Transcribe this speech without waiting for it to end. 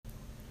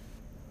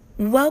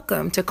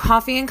Welcome to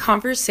Coffee and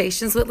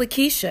Conversations with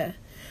Lakeisha.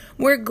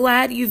 We're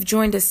glad you've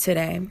joined us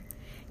today.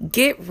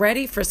 Get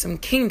ready for some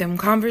kingdom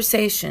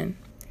conversation.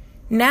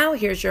 Now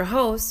here's your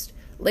host,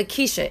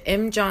 Lakeisha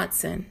M.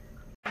 Johnson.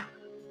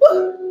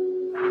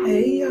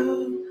 Hey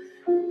y'all,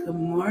 good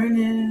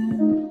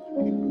morning.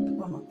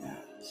 Oh my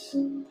gosh,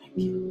 thank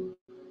you.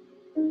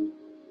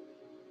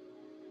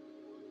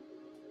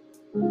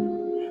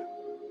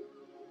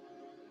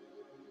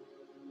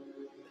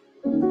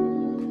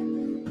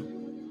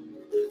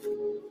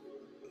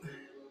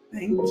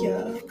 Thank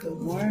y'all, good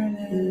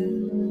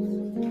morning.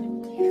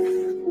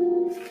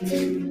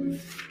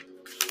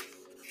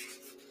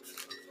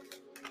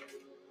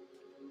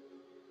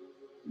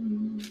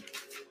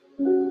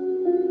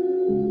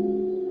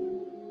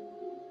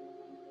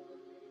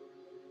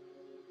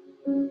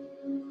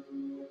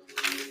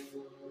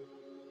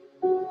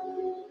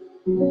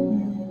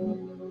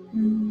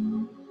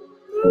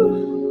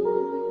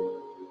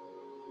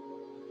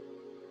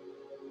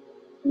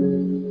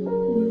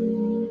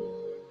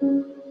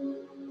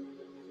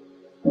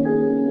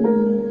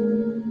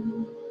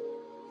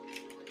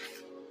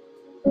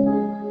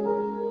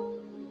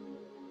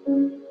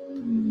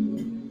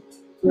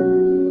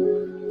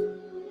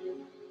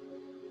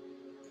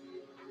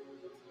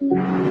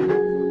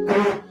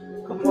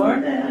 Good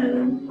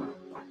morning.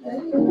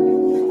 Hey.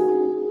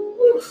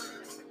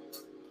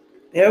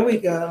 There we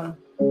go.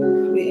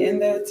 We in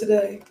there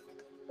today.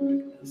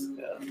 Let's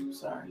go.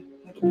 Sorry,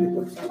 I had to pick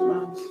up something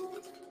else.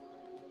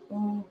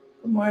 Oh,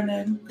 good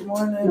morning. Good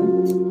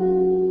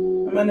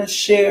morning. I'm gonna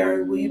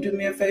share. Will you do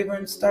me a favor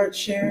and start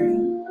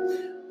sharing?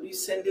 Will you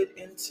send it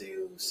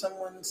into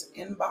someone's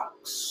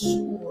inbox,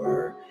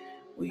 or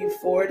will you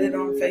forward it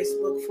on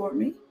Facebook for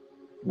me?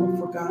 Look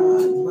for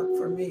God, look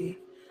for me.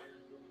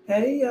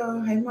 Hey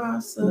y'all, hey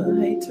Masa,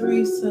 hey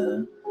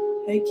Teresa,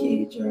 hey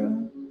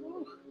Kedra.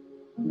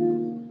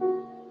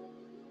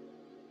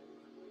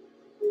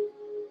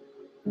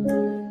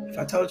 If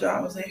I told y'all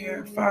I was in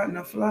here fighting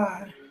a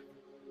fly.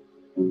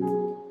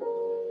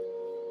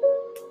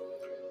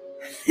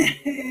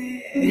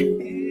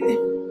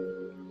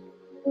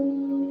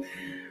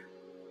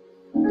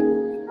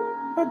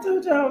 I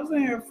told y'all I was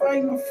in here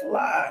fighting a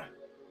fly.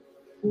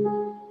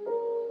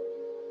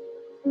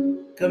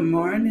 Good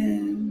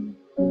morning.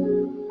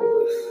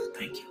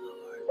 Thank you,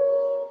 Lord.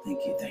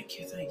 Thank you, thank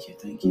you, thank you,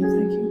 thank you,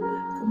 thank you.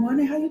 Good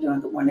morning, how you doing?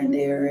 Good morning,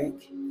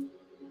 Derek.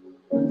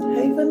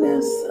 Hey,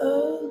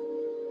 Vanessa.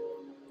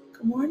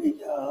 Good morning,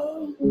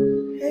 y'all.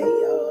 Hey,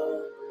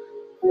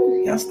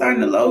 y'all. Y'all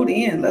starting to load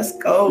in. Let's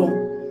go.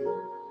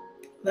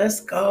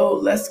 Let's go.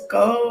 Let's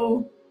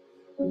go.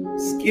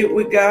 Let's get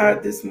with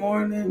God this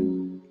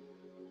morning.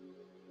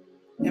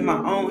 In my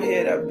own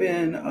head, I've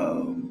been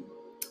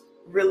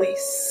really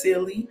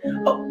silly.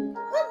 Oh,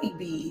 let me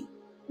be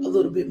a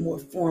little bit more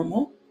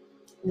formal.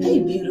 Hey,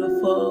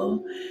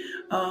 beautiful.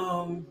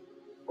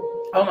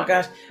 Oh my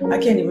gosh, I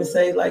can't even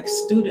say like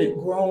student,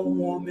 grown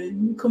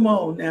woman. Come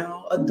on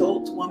now,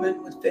 adult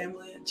woman with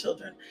family and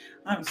children.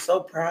 I'm so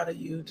proud of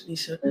you,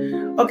 Tanisha.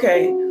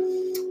 Okay,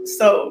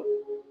 so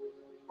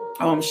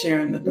I'm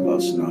sharing the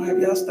devotional. Have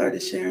y'all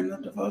started sharing the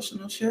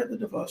devotional? Share the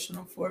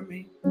devotional for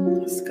me.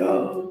 Let's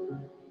go.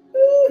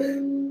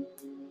 Woo.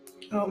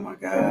 Oh my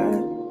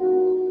God.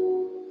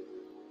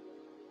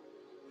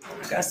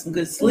 I got some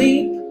good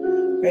sleep,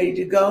 ready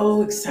to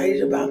go,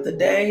 excited about the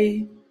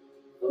day.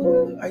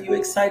 Are you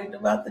excited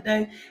about the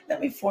day? Let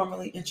me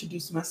formally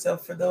introduce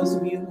myself for those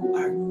of you who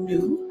are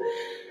new.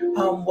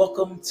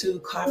 Welcome to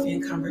Coffee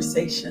and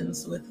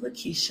Conversations with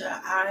Lakeisha.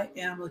 I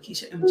am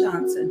Lakeisha M.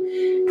 Johnson,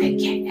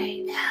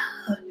 aka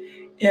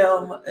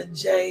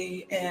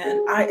LMJ,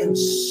 and I am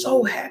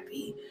so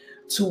happy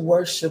to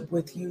worship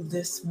with you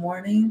this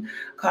morning.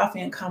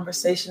 Coffee and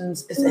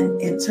Conversations is an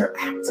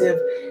interactive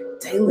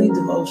daily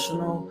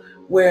devotional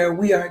where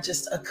we are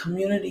just a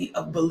community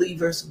of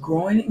believers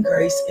growing in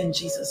grace in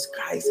Jesus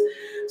Christ.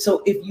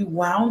 So if you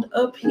wound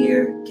up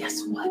here,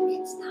 guess what?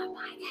 It's not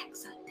by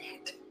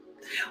accident.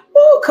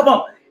 Oh, come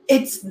on.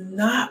 It's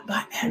not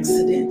by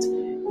accident.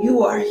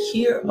 You are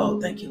here. Oh,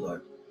 thank you,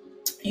 Lord.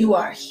 You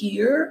are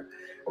here,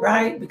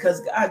 right?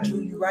 Because God drew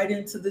you right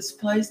into this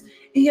place.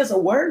 He has a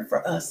word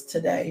for us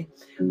today.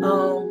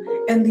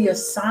 And the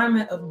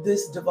assignment of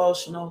this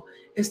devotional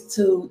is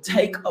to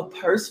take a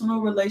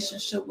personal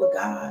relationship with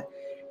God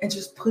and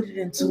just put it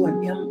into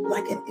an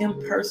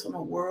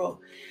impersonal world.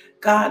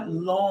 God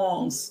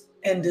longs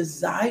and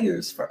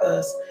desires for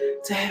us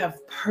to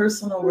have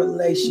personal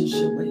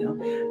relationship with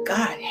him.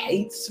 God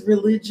hates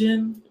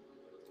religion.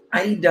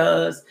 He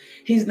does.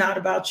 He's not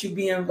about you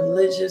being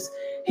religious.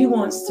 He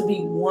wants to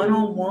be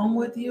one-on-one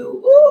with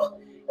you.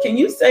 Ooh, can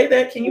you say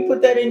that? Can you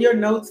put that in your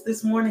notes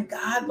this morning?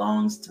 God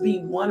longs to be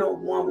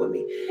one-on-one with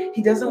me.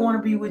 He doesn't want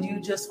to be with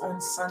you just on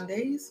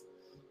Sundays.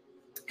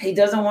 He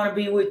doesn't want to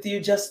be with you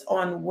just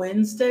on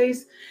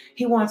Wednesdays.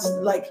 He longs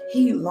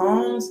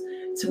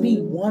to be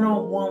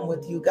one-on-one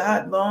with you.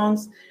 God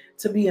longs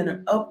to be in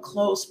an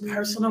up-close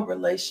personal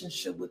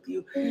relationship with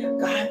you.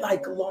 God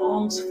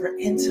longs for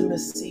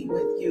intimacy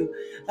with you.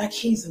 Like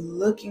he's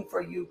looking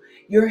for you.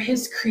 You're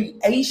his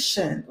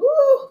creation.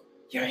 Ooh,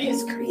 You're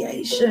his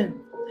creation.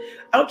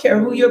 I don't care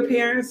who your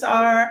parents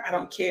are. I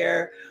don't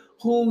care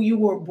who you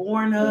were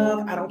born of.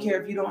 I don't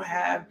care if you don't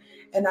have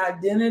an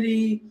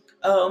identity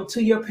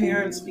to your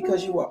parents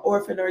because you were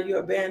orphaned or you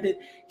abandoned.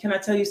 Can I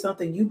tell you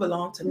something? You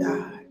belong to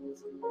God.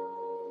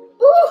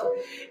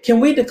 Ooh. Can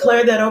we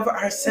declare that over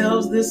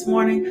ourselves this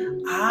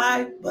morning?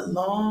 I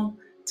belong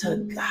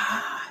to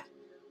God.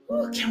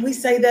 Ooh, can we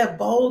say that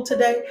bold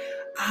today?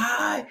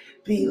 I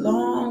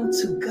belong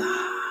to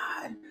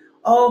God.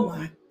 Oh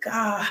my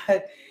God.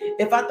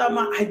 If I thought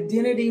my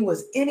identity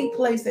was any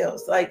place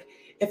else, like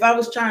if I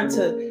was trying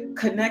to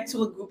connect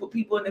to a group of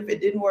people and if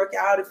it didn't work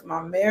out, if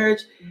our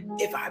marriage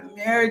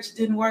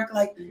didn't work,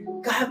 like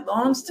God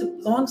longs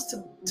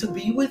to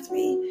be with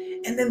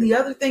me. And then the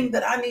other thing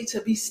that I need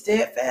to be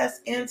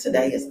steadfast in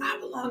today is I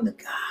belong to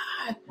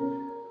God.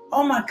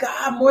 Oh my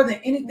God, more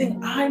than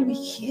anything, I'm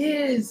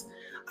his.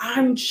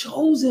 I'm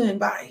chosen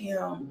by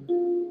him.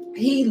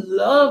 He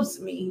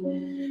loves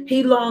me.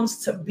 He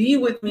longs to be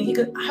with me.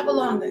 I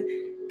belong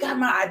to God.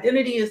 My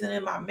identity isn't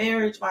in my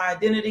marriage. My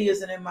identity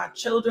isn't in my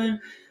children.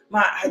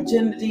 My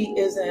identity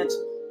isn't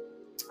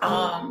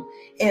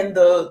in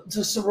the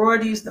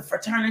sororities, the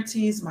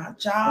fraternities, my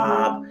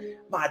job,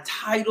 my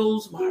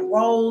titles, my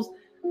roles.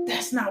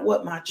 That's not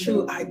what my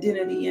true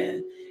identity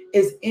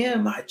is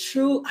in. My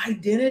true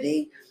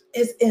identity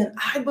is in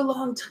I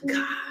belong to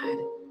God.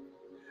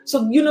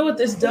 So you know what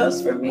this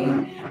does for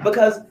me?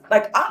 Because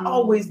like I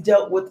always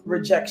dealt with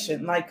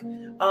rejection. Like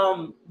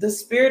the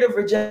spirit of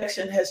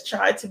rejection has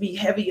tried to be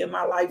heavy in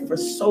my life for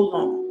so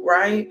long,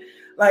 right?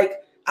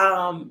 Like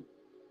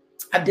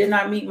I did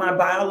not meet my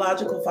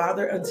biological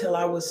father until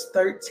I was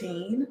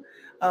 13.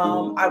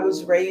 I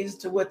was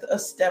raised with a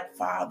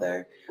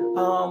stepfather,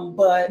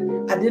 but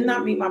I did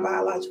not meet my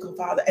biological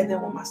father. And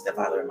then when my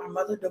stepfather and my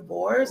mother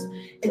divorced,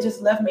 it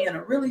just left me in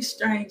a really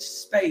strange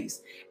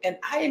space. And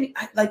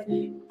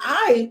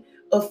I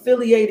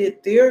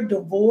affiliated their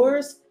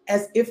divorce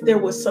as if there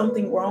was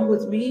something wrong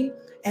with me,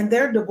 and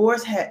their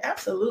divorce had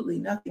absolutely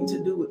nothing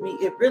to do with me.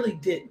 It really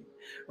didn't.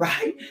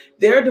 Right?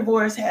 Their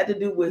divorce had to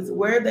do with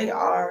where they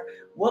are,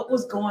 what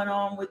was going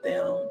on with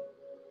them.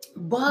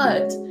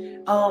 But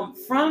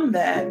from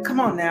that, come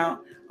on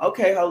now.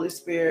 Okay, Holy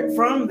Spirit,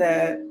 from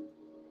that,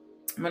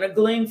 I'm going to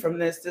glean from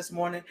this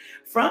morning.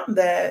 From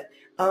that,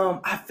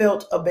 I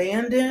felt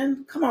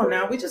abandoned. Come on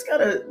now. We just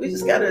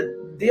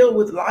gotta deal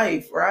with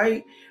life,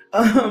 right?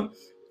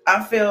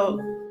 I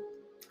felt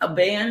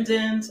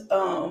abandoned.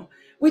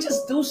 We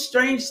just do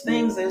strange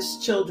things as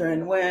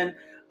children when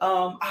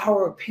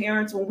our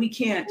parents, when we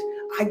can't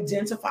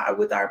identify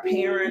with our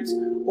parents,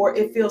 or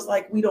it feels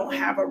like we don't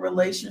have a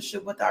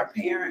relationship with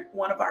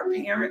one of our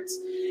parents,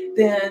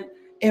 then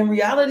in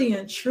reality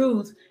and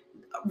truth,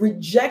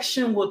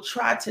 rejection will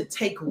try to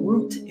take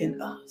root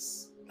in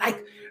us.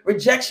 Like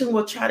rejection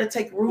will try to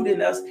take root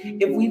in us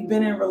if we've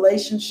been in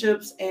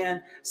relationships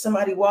and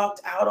somebody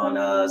walked out on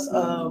us,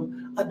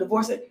 a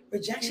divorce.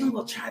 Rejection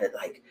will try to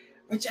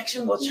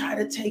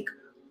take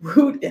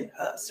root in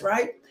us,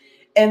 right?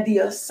 And the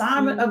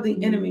assignment of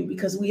the enemy,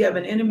 because we have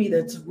an enemy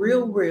that's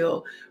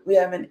real, we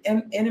have an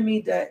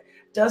enemy that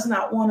does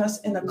not want us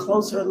in a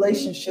close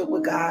relationship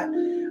with God.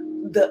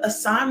 The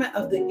assignment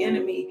of the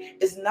enemy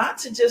is not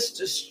to just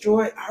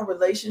destroy our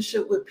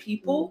relationship with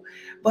people,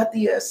 but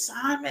the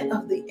assignment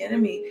of the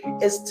enemy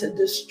is to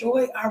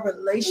destroy our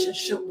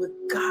relationship with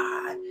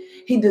God.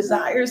 He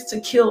desires to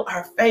kill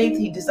our faith.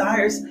 He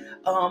desires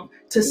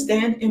to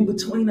stand in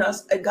between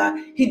us and God.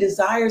 He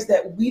desires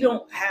that we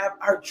don't have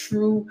our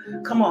true,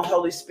 come on,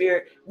 Holy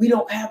Spirit, we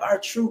don't have our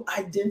true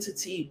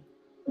identity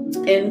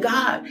in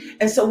God.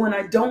 And so when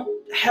I don't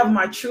have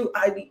my true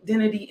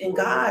identity in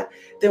God,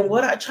 then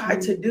what I try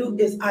to do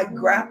is I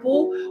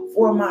grapple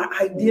for my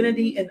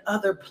identity in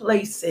other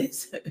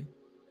places.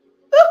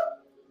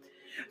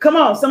 Come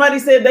on, somebody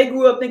said they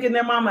grew up thinking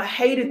their mama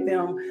hated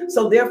them,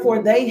 so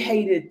therefore they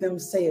hated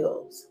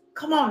themselves.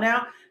 Come on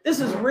now,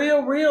 this is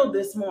real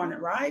this morning,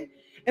 right?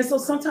 And so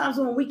sometimes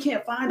when we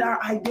can't find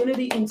our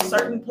identity in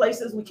certain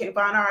places, we can't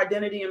find our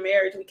identity in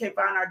marriage, we can't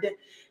find our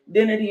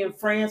identity in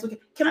friends.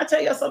 Can I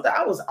tell you something?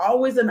 I was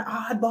always an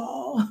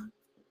oddball.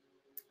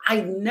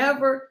 I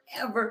never,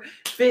 ever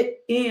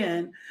fit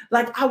in.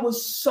 Like I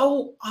was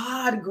so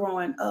odd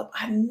growing up.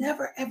 I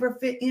never, ever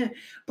fit in.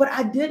 But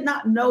I did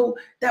not know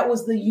that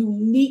was the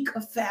unique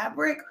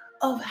fabric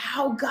of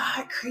how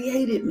God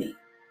created me.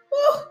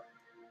 Oh,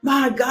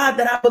 my God,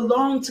 that I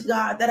belonged to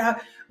God, that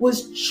I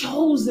was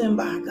chosen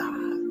by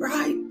God,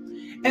 right?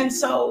 And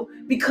so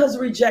because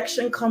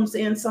rejection comes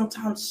in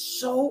sometimes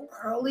so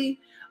early,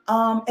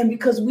 and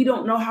because we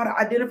don't know how to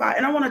identify,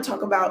 and I want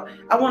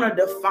to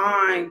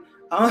define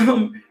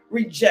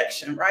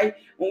rejection, right?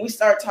 When we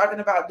start talking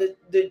about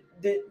the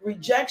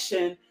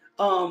rejection,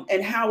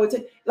 and how it's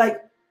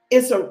like,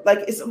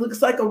 it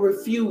looks like a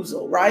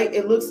refusal, right?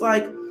 It looks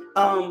like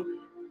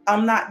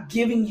I'm not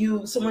giving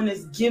you, someone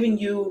is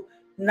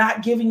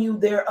not giving you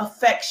their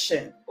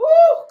affection.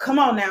 Ooh, come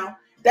on now.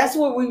 That's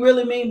what we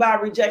really mean by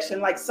rejection.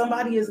 Like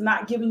somebody is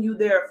not giving you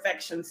their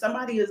affection.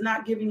 Somebody is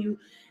not giving you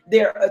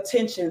their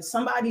attention.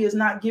 Somebody is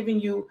not giving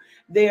you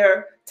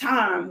their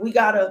time. We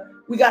gotta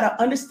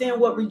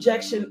understand what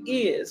rejection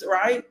is,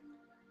 right?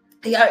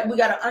 Yeah, we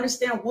gotta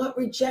understand what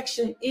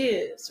rejection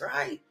is,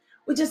 right?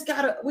 We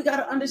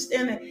gotta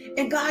understand it.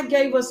 And God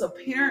gave us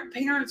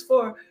parents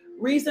for a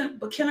reason.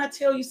 But can I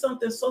tell you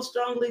something so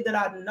strongly that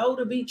I know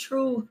to be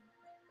true?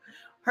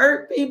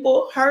 Hurt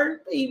people.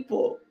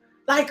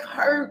 Like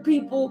hurt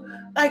people.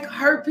 Like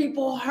hurt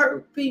people.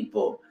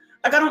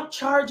 Like I don't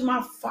charge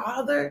my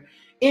father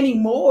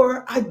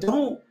anymore. I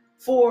don't,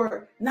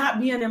 for not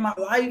being in my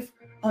life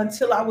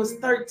until I was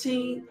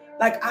 13.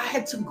 Like I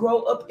had to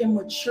grow up in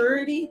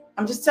maturity.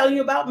 I'm just telling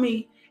you about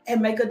me,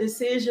 and make a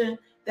decision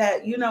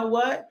that, you know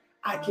what?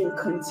 I can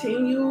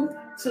continue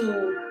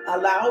to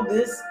allow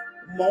this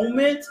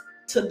moment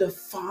to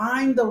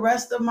define the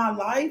rest of my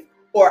life,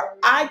 or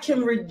I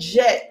can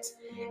reject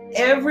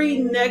every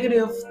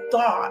negative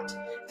thought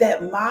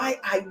that my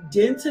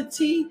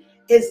identity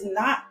is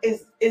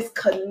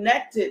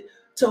connected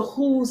to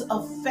whose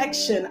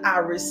affection I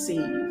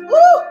receive.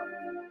 Woo!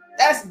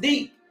 That's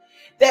deep.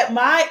 That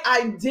my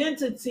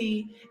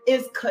identity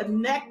is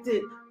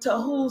connected to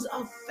whose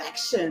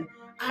affection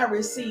I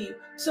receive.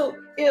 So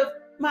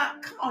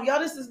come on, y'all,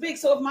 this is big.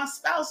 So if my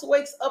spouse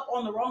wakes up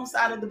on the wrong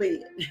side of the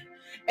bed,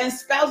 and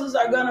spouses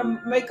are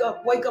gonna wake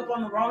up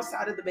on the wrong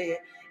side of the bed,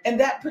 and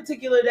that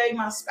particular day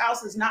my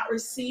spouse is not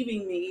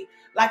receiving me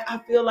like I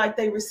feel like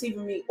they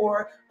receiving me,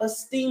 or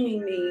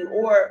esteeming me,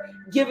 or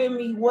giving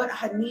me what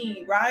I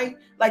need, right?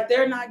 Like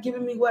they're not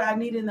giving me what I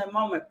need in that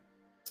moment.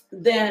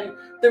 Then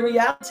the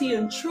reality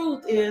and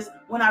truth is,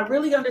 when I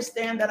really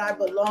understand that I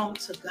belong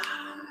to God.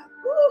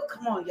 Woo,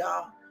 come on,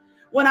 y'all.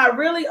 When I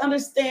really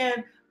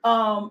understand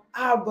I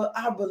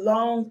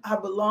belong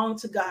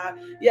to God.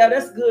 Yeah,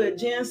 that's good.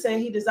 Jen said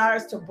he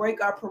desires to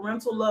break our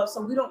parental love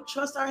so we don't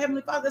trust our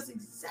Heavenly Father. That's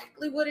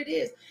exactly what it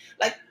is.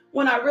 Like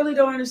when I really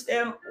don't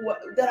understand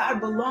that I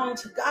belong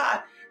to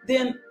God,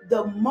 then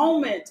the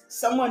moment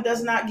someone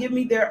does not give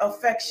me their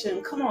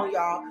affection, come on,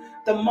 y'all.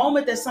 The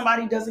moment that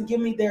somebody doesn't give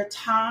me their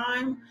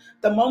time,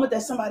 the moment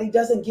that somebody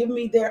doesn't give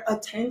me their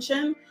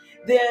attention,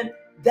 then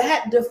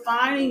that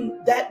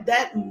defining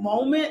that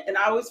moment, and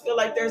I always feel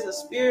like there's a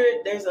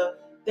spirit,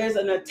 there's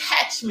an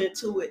attachment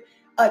to it,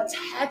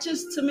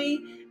 attaches to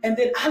me, and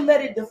then I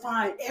let it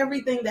define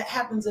everything that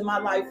happens in my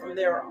life from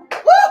there on.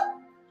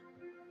 Woo!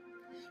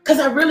 Because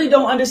I really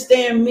don't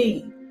understand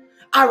me.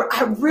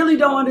 I really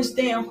don't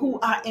understand who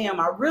I am.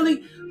 I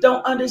really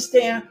don't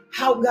understand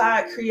how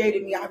God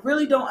created me. I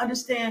really don't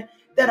understand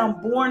that I'm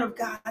born of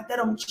God, that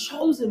I'm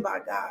chosen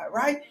by God,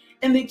 right?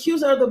 And the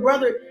accuser of the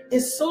brother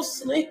is so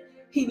slick.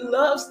 He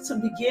loves to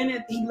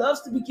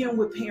begin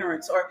with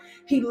parents, or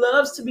he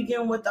loves to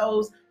begin with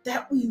those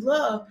that we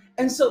love.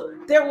 And so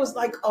there was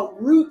like a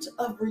root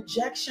of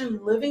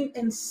rejection living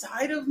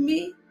inside of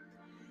me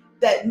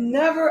that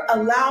never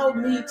allowed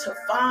me to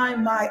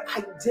find my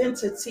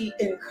identity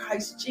in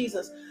Christ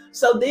Jesus.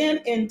 So then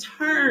in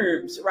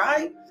terms,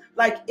 right?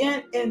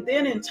 And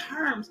then in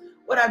terms,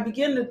 what I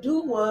began to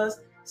do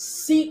was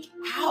seek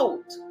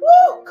out.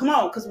 Woo! Come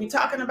on, because we're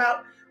talking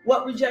about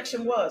what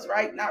rejection was,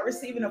 right? Not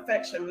receiving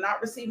affection,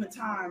 not receiving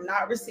time,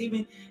 not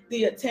receiving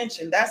the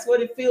attention. That's what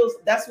it feels.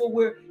 That's what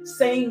we're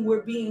saying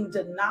we're being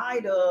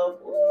denied of.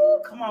 Ooh,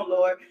 come on,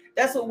 Lord.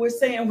 That's what we're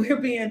saying we're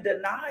being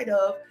denied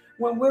of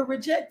when we're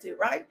rejected,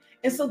 right?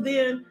 And so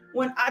then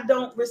when I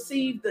don't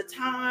receive the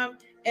time,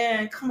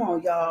 and come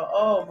on, y'all,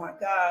 oh my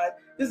God,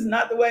 this is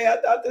not the way I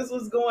thought this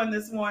was going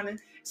this morning.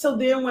 So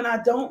then when I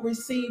don't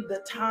receive the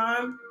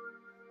time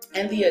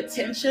and the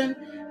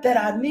attention that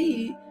I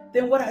need,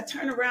 then what I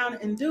turn around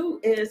and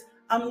do is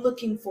I'm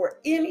looking for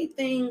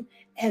anything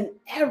and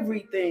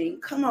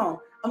everything. Come on.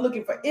 I'm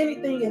looking for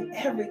anything and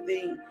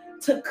everything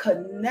to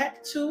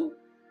connect to.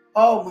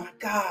 Oh my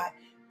God.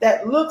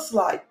 That looks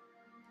like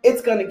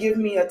it's going to give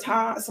me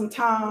some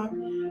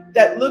time.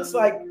 That looks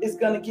like it's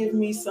going to give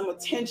me some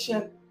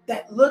attention.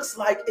 That looks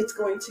like it's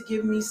going to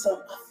give me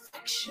some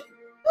affection.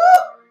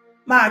 Oh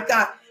my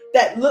God.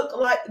 It looks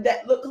like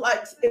it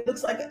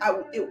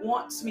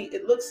wants me.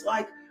 It looks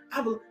like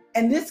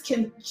and this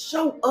can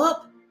show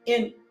up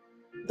in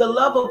the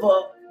love of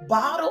a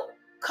bottle.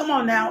 Come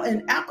on now,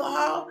 in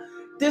alcohol.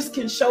 This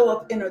can show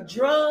up in a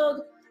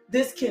drug.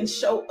 This can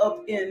show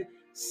up in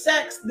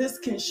sex. This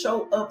can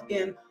show up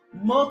in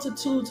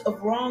multitudes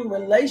of wrong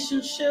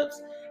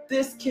relationships.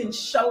 This can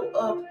show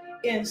up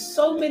in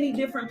so many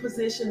different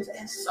positions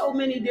and so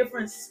many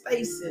different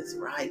spaces,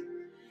 right?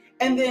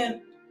 And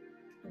then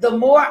the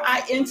more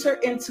I enter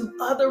into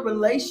other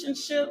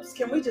relationships,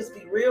 can we just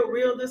be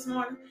real this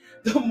morning?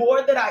 The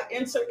more that I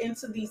enter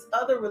into these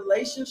other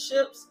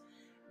relationships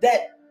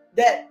that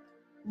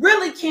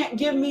really can't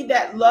give me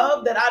that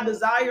love that I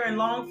desire and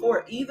long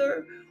for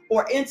either,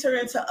 or enter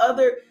into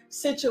other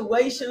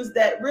situations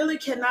that really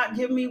cannot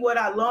give me what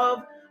I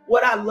love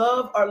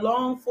or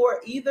long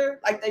for either.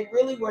 Like they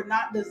really were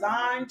not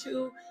designed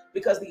to,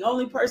 because the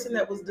only person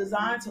that was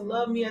designed to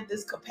love me at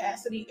this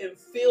capacity and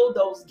fill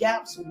those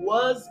gaps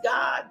was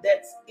God.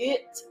 That's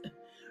it,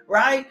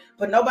 right?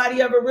 But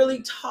nobody ever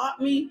really taught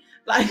me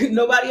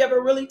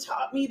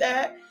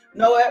that,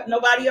 No,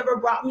 nobody ever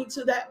brought me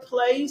to that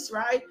place,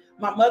 right?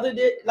 My mother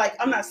did. Like,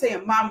 I'm not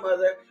saying my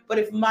mother, but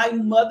if my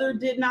mother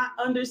did not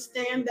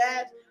understand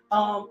that,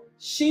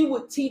 she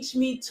would teach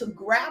me to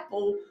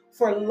grapple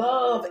for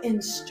love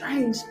in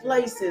strange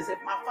places. If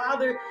my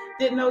father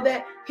didn't know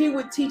that, he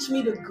would teach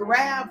me to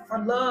grab for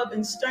love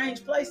in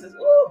strange places.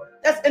 Ooh,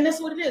 that's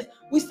what it is.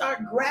 We start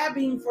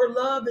grabbing for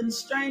love in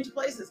strange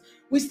places.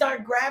 We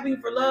start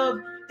grabbing for love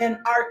and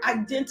our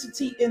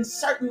identity in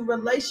certain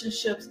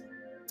relationships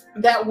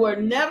that were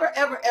never,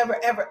 ever, ever,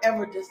 ever,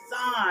 ever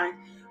designed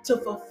to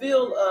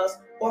fulfill us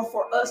or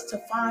for us to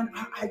find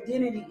our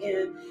identity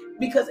in.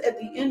 Because at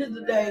the end of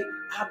the day,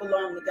 I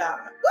belong to God.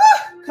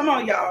 Woo! Come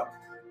on, y'all.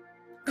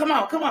 Come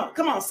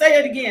on. Say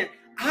it again.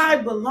 I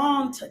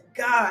belong to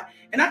God.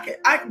 And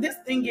this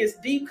thing gets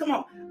deep. Come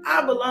on.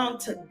 I belong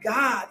to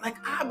God. Like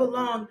I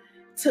belong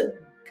to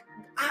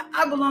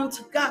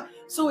God.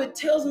 So it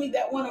tells me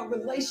that when a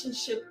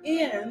relationship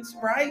ends,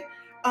 right?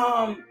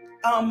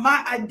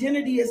 My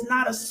identity is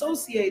not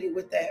associated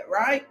with that,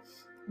 right?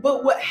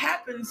 But what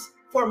happens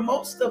for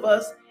most of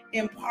us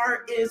in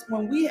part is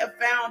when we have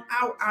found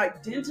our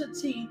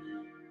identity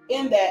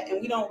in that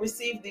and we don't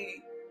receive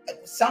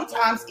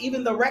sometimes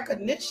even the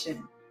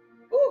recognition.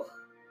 Ooh,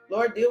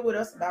 Lord, deal with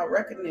us about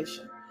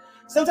recognition.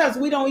 Sometimes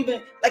we don't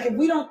even, like, if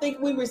we don't think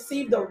we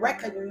receive the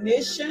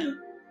recognition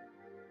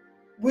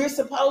we're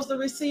supposed to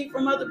receive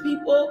from other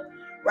people,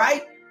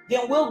 right?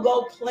 Then we'll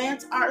go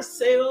plant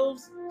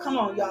ourselves, come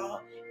on,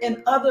 y'all,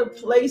 in other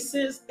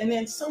places. And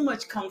then so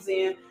much comes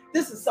in.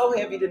 This is so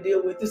heavy to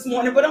deal with this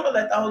morning, but I'm going to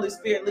let the Holy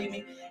Spirit lead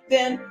me.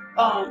 Then,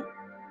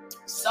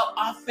 so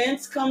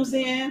offense comes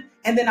in,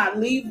 and then I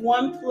leave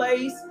one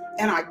place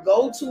and I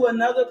go to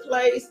another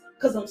place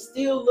because I'm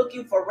still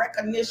looking for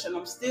recognition.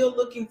 I'm still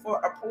looking for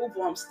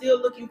approval. I'm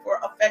still looking for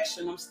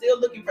affection. I'm still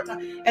looking for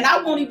time. And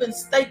I won't even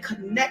stay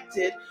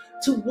connected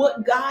to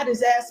what God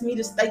has asked me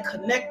to stay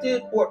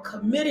connected or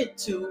committed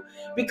to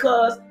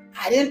because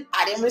I didn't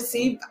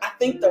receive, I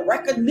think, the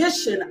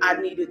recognition I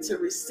needed to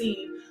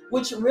receive,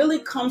 which really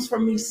comes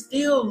from me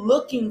still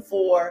looking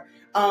for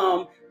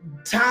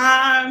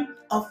time,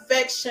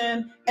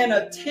 affection, and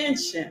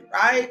attention,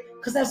 right?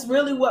 Because that's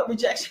really what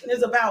rejection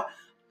is about.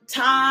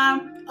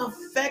 Time,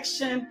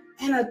 affection,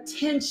 and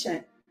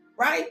attention,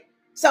 right?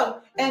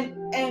 So,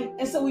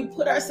 and so we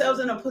put ourselves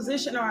in a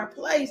position or a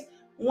place.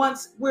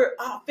 Once we're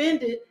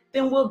offended,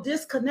 then we'll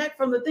disconnect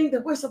from the thing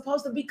that we're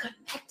supposed to be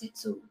connected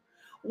to.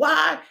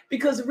 Why?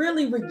 Because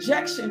really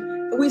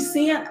rejection, we're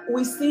seeing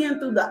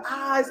through the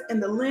eyes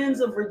and the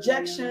lens of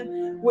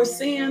rejection. We're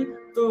seeing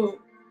through,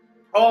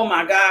 oh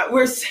my God,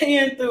 we're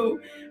seeing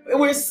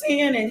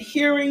and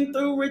hearing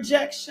through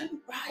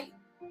rejection, right?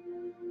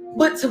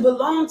 But to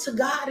belong to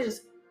God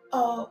is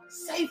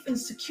safe and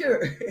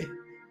secure,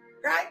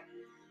 right?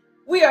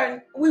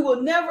 We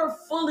will never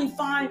fully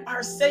find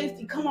our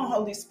safety. Come on,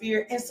 Holy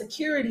Spirit, and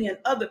security in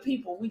other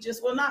people. We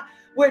just will not.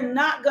 We're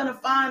not going to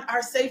find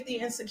our safety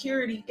and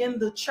security in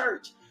the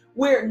church.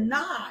 We're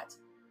not.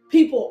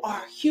 People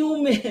are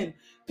human.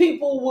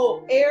 People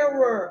will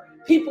error.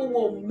 People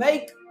will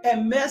make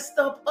and messed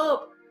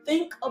up.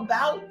 Think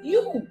about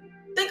you.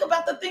 Think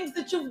about the things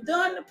that you've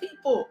done to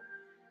people.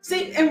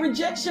 See, and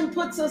rejection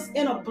puts us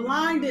in a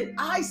blinded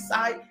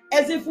eyesight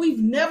as if we've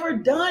never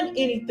done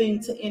anything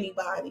to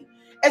anybody.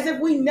 As if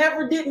we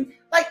never didn't,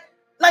 like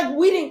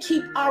we didn't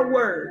keep our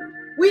word.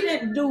 We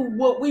didn't do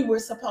what we were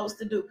supposed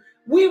to do.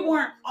 We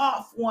weren't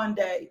off one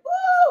day.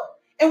 Woo!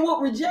 And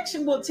what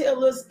rejection will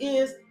tell us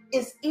is,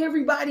 it's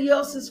everybody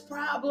else's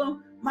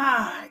problem.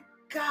 My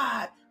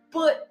God,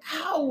 but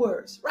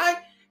ours, right?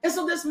 And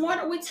so this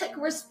morning we take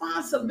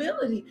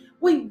responsibility.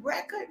 We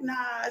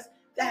recognize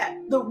that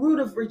the root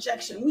of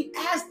rejection. We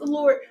ask the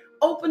Lord,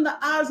 open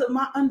the eyes of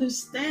my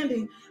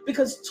understanding,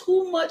 because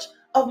too much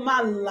of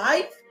my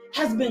life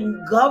has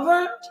been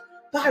governed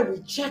by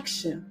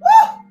rejection.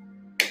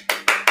 Woo!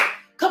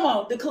 Come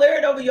on, declare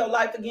it over your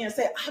life again.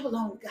 Say, I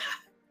belong to God.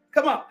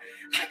 Come on.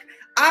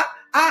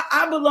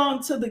 I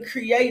belong to the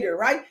Creator,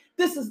 right?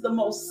 This is the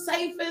most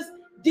safest,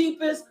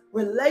 deepest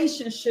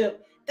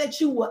relationship that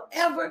you will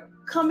ever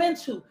come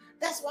into.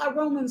 That's why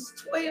Romans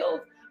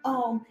 12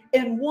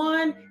 and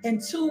 1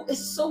 and 2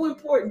 is so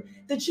important,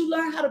 that you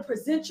learn how to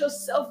present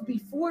yourself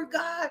before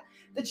God,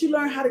 that you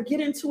learn how to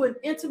get into an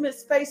intimate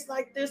space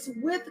like this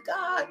with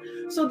God,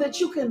 so that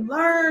you can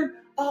learn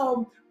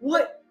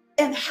what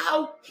and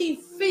how He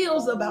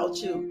feels about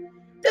you.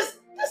 This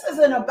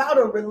isn't about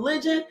a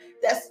religion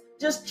that's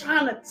just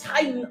trying to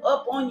tighten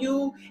up on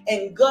you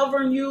and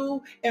govern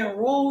you and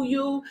rule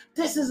you.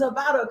 This is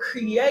about a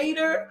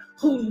Creator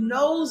who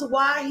knows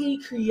why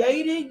He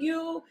created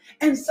you.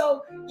 And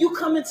so you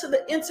come into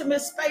the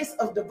intimate space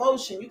of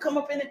devotion. You come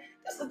up in it.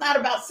 This is not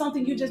about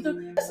something you just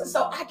do. This is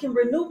so I can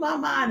renew my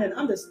mind and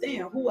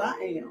understand who I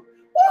am.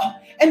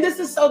 And this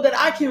is so that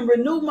I can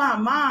renew my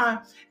mind.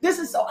 This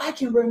is so I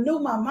can renew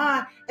my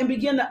mind and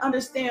begin to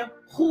understand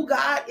who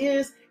God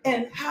is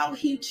and how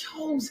He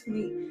chose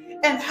me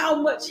and how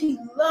much He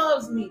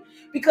loves me.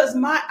 Because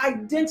my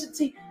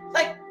identity,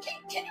 like,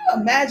 can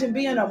you imagine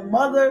being a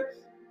mother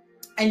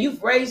and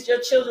you've raised your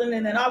children,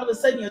 and then all of a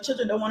sudden your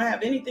children don't want to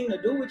have anything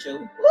to do with you.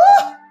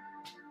 Woo!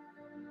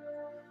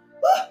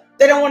 Woo!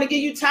 They don't want to give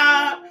you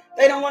time.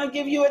 They don't want to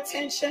give you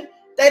attention.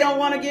 They don't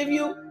want to give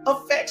you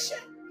affection.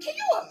 Can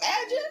you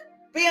imagine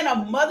being a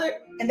mother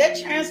and that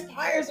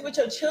transpires with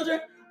your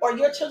children, or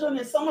your children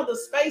in some of the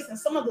space and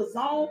some of the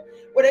zone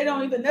where they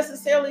don't even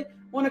necessarily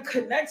want to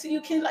connect to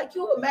you? Can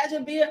you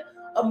imagine being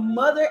a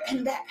mother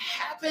and that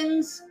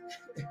happens?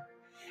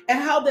 And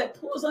how that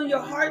pulls on your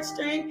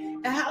heartstring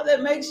and how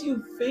that makes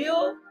you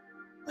feel,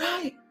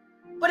 right?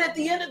 But at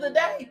the end of the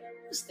day,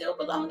 you still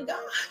belong to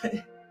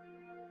God.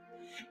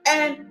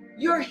 And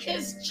you're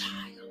his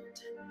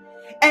child.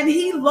 And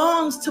he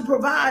longs to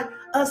provide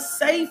a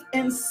safe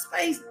and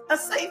space, a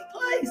safe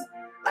place.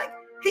 Like,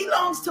 he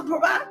longs to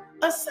provide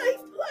a safe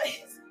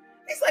place.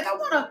 He's like, I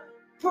want to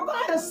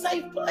provide a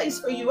safe place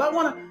for you. I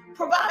want to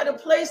provide a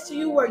place to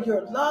you where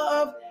you're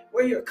loved,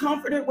 where you're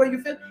comforted, where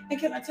you feel. And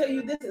can I tell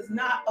you, this is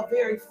not a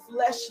very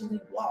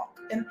fleshly walk.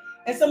 And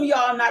some of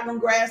y'all are not going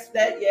to grasp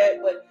that yet,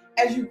 but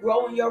as you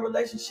grow in your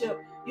relationship,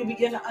 you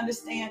begin to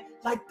understand,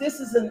 like, this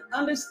is an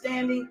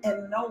understanding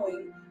and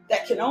knowing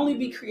that can only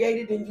be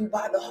created in you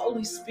by the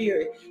Holy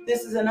Spirit.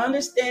 This is an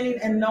understanding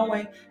and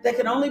knowing that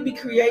can only be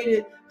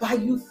created by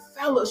you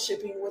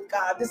fellowshipping with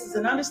God. This is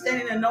an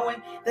understanding and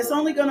knowing that's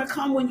only going to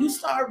come when you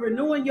start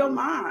renewing your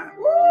mind.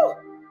 Woo!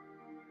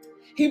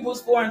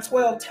 Hebrews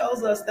 4:12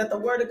 tells us that the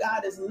word of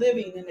God is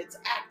living and it's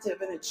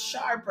active and it's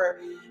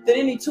sharper than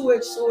any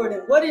two-edged sword.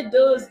 And what it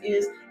does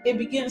is it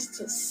begins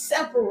to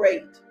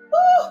separate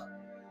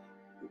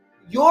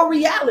your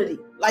reality.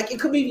 Like, it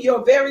could be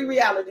your very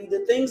reality.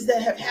 The things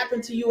that have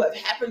happened to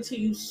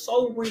you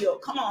so real.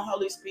 Come on,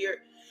 Holy Spirit.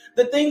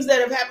 The things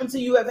that have happened to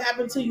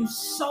you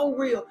so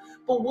real.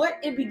 But what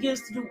it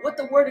begins to do, what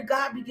the word of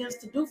God begins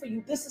to do for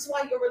you, this is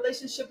why your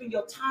relationship and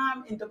your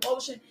time and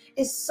devotion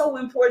is so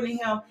important to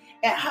him.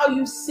 And how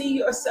you see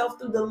yourself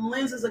through the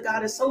lenses of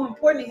God is so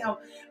important to him.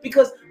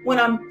 Because when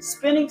I'm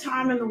spending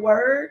time in the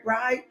word,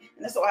 right?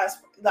 And that's why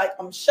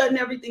I'm shutting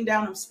everything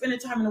down. I'm spending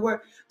time in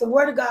the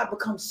word of God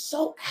becomes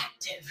so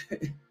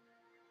active.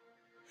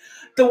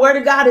 The word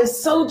of God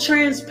is so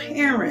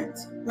transparent,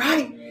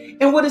 right?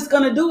 And what it's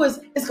going to do is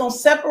it's going to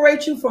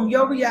separate you from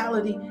your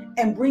reality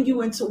and bring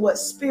you into what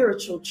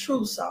spiritual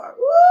truths are.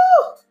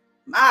 Woo!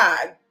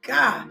 My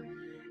God.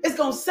 It's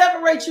going to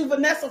separate you,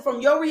 Vanessa,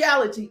 from your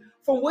reality,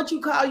 from what you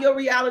call your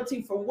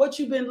reality, from what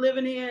you've been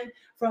living in,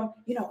 from,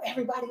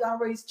 everybody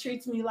always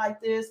treats me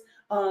like this.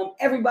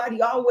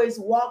 Everybody always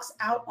walks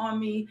out on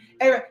me.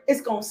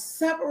 It's going to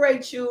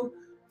separate you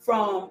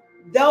from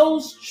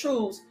those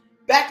truths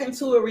back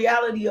into a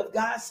reality of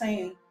God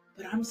saying,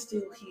 but I'm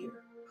still here.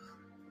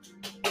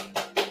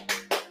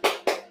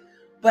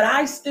 But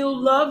I still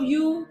love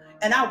you,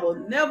 and I will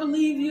never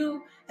leave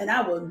you, and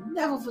I will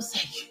never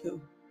forsake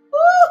you.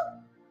 Woo!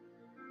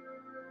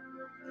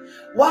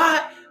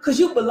 Why? Because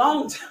you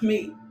belong to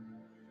me.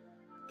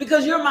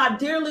 Because you're my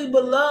dearly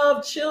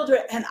beloved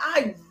children, and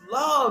I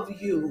love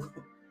you.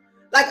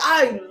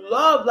 I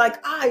love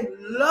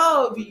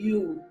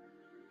you.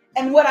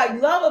 And what I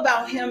love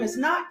about him is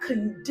not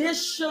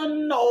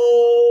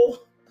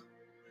conditional.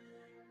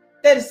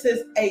 That it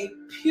says a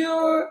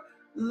pure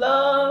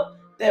love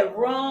that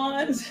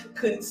runs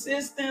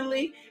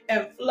consistently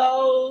and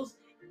flows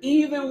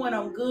even when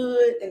I'm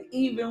good and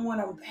even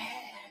when I'm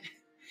bad.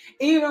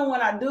 Even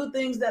when I do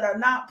things that are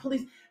not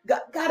pleasing.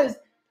 God is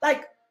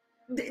like,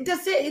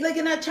 that's it. Like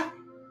in that child,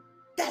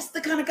 that's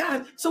the kind of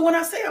God. So when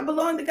I say I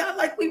belong to God,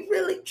 like we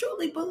really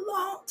truly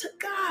belong to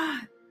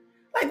God.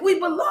 Like we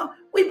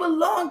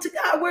belong to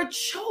God. We're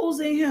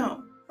chosen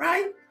him,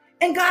 right?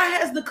 And God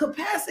has the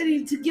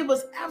capacity to give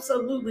us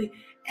absolutely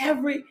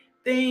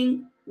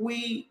everything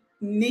we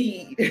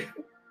need.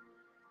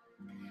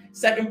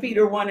 2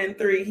 Peter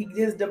 1:3,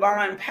 his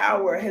divine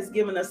power has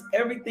given us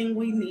everything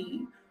we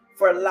need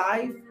for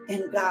life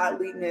and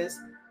godliness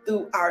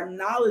through our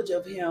knowledge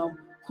of him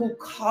who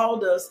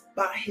called us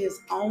by his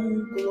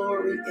own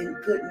glory and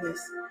goodness.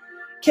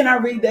 Can I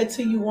read that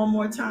to you one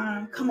more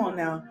time? Come on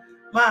now.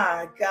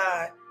 My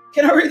God.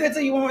 Can I read that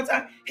to you one more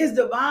time? His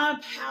divine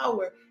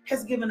power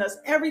has given us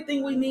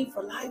everything we need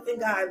for life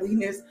and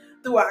godliness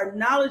through our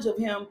knowledge of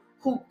him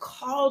who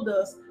called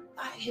us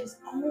by his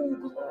own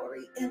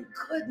glory and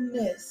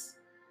goodness.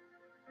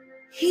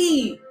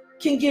 He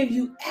can give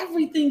you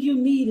everything you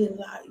need in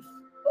life.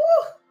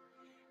 Woo!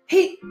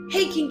 He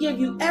can give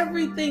you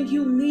everything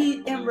you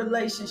need in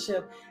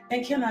relationship.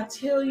 And can I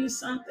tell you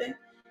something?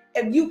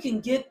 If you can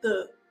get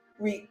the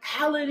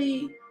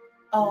reality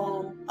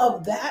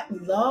of that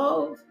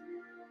love,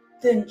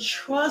 then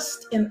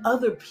trust in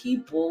other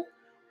people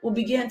will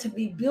begin to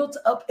be built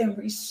up and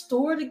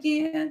restored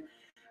again,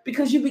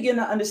 because you begin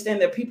to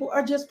understand that people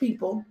are just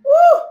people.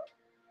 Woo!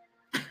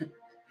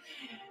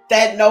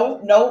 That no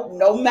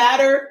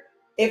matter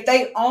if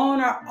they on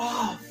or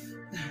off,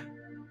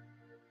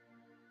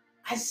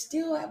 I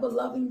still have a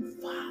loving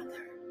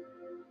Father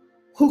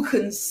who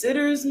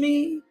considers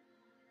me,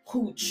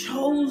 who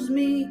chose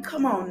me.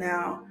 Come on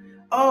now.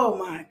 Oh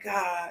my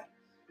God.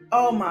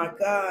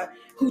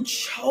 Who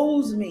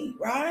chose me,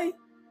 right?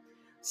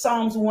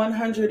 Psalms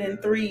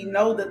 103,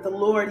 know that the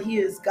Lord, he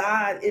is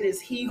God. It is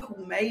he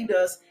who made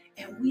us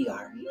and we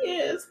are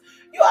his.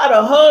 You ought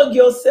to hug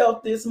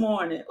yourself this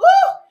morning. Woo!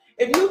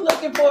 If you're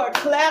looking for a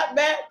clap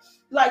back,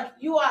 like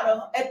you ought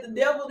to, at the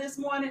devil this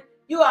morning,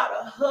 you ought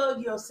to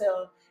hug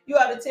yourself. You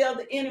ought to tell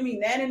the enemy,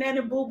 nanny,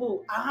 nanny, boo,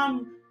 boo,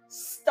 I'm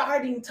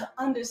starting to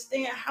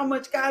understand how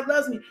much God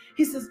loves me.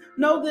 He says,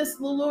 know this,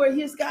 the Lord,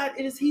 he is God.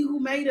 It is he who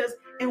made us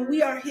and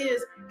we are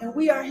his and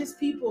we are his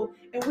people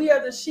and we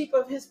are the sheep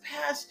of his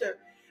pasture.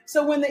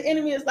 So when the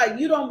enemy is like,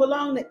 you don't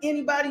belong to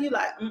anybody, you're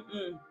like,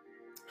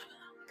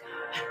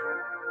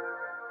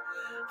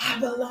 I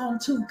belong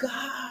to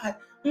God.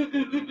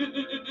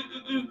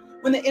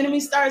 When the enemy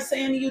starts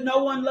saying to you,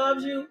 no one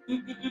loves you,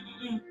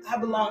 I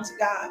belong to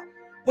God.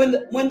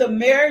 When the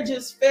marriage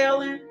is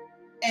failing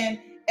and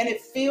it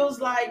feels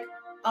like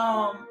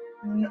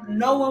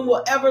no one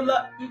will ever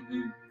love,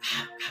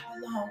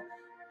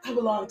 I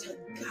belong to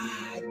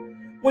God.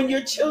 When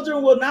your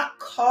children will not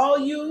call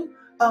you,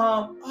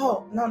 oh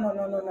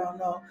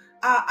no.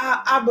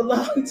 I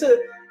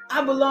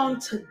belong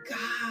to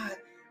God,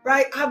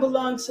 right? I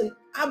belong to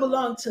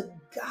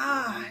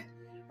God,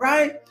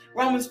 right?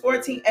 Romans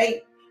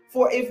 14:8.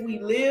 For if we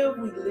live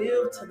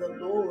to the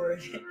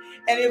Lord.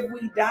 And if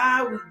we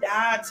die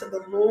to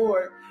the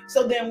Lord.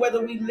 So then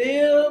whether we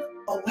live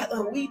or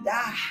whether we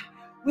die,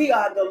 we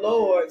are the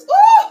Lord's.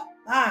 Oh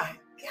my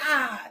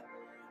God.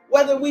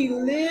 Whether we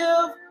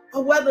live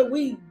or whether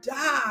we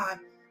die,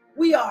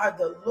 we are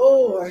the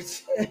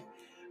Lord's.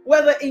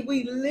 Whether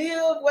we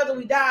live, whether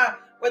we die,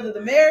 whether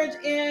the marriage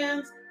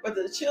ends,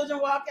 whether the children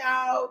walk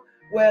out,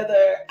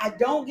 whether I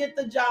don't get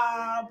the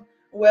job,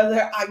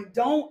 whether I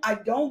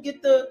don't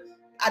get the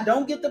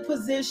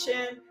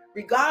position,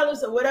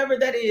 regardless of whatever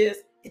that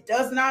is, it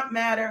does not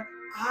matter.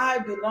 I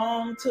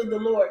belong to the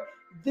Lord.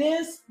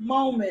 This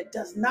moment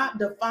does not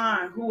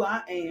define who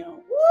I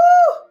am.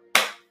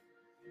 Woo!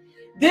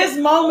 This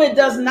moment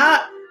does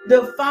not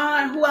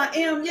define who I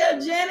am. Yeah,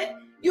 Janet,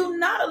 you're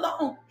not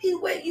alone. He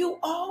with you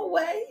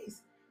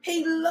always.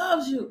 He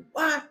loves you.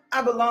 Why?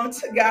 I belong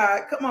to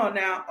God. Come on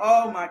now.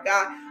 Oh my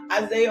God.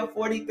 Isaiah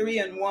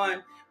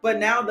 43:1. But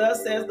now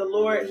thus says the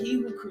Lord, he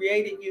who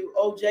created you,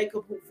 O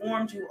Jacob, who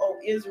formed you, O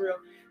Israel,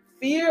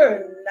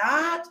 fear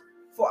not,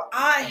 for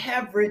I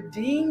have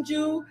redeemed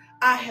you.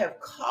 I have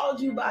called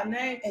you by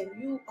name, and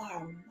you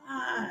are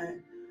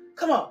mine.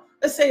 Come on,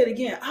 let's say it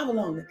again. I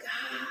belong to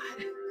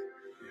God.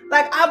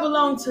 Like I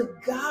belong to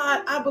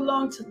God. I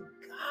belong to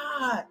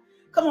God.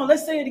 Come on,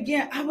 let's say it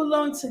again. I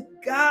belong to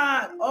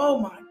God. Oh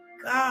my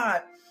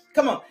God.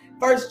 Come on.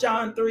 1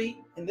 John 3,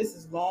 and this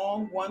is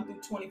long,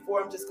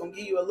 1-24. I'm just going to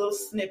give you a little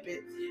snippet.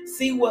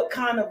 See what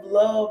kind of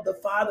love the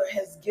Father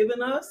has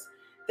given us,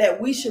 that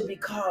we should be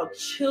called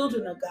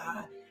children of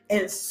God.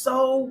 And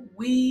so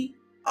we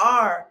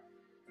are.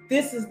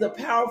 This is the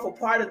powerful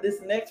part of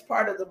this next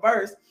part of the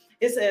verse.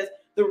 It says,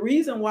 the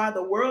reason why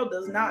the world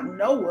does not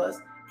know us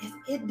is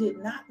it did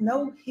not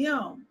know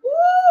him.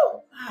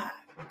 Woo! My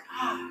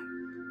God.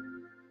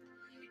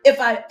 If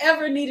I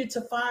ever needed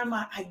to find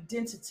my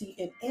identity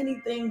in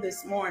anything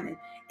this morning,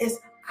 it's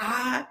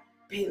I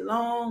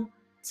belong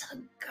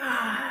to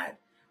God.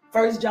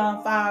 1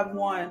 John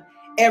 5:1.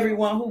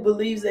 Everyone who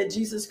believes that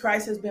Jesus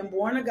Christ has been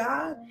born of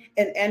God,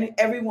 and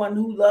everyone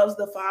who loves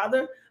the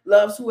Father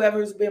loves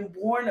whoever has been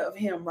born of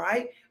him,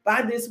 right?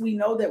 By this we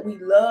know that we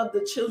love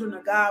the children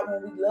of God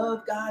when we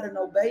love God and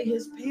obey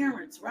his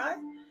parents, right?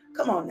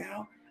 Come on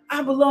now.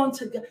 I belong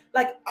to God,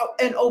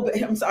 and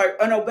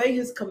obey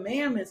his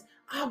commandments.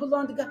 I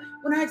belong to God.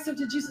 When I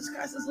accepted Jesus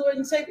Christ as Lord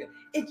and Savior,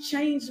 it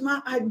changed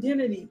my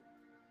identity.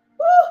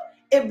 Woo!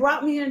 It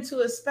brought me into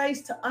a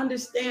space to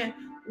understand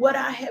what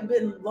I had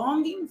been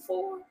longing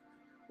for,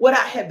 what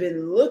I had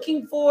been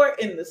looking for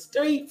in the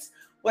streets,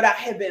 what I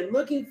had been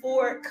looking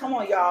for, come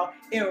on, y'all,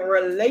 in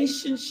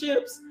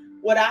relationships,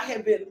 what I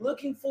had been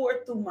looking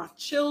for through my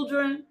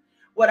children,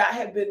 what I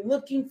had been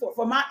looking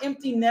for my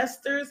empty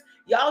nesters.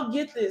 Y'all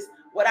get this.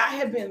 What I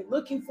have been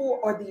looking for,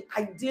 or the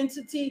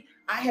identity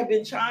I have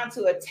been trying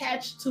to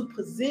attach to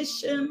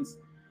positions,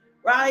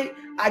 right?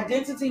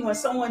 Identity when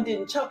someone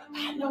didn't choose.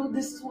 I know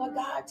this is what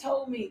God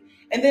told me.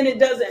 And then it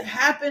doesn't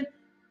happen.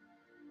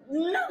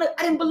 No,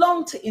 I didn't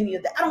belong to any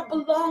of that. I don't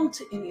belong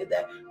to any of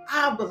that.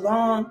 I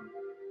belong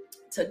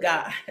to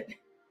God.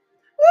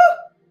 Woo!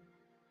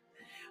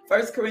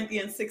 1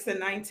 Corinthians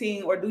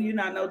 6:19, or do you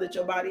not know that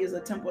your body is a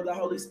temple of the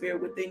Holy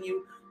Spirit within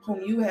you,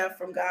 whom you have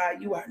from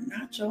God? You are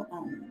not your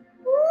own.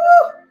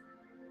 Woo!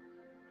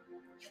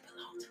 You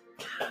belong to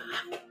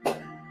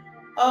God.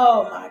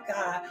 Oh my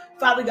God.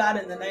 Father God,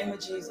 in the name of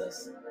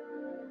Jesus,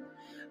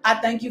 I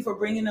thank you for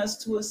bringing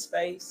us to a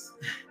space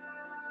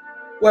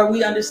where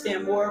we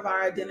understand more of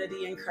our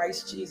identity in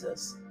Christ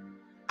Jesus.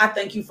 I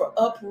thank you for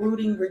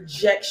uprooting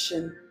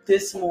rejection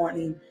this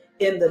morning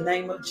in the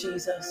name of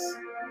Jesus.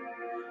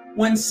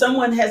 When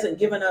someone hasn't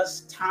given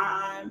us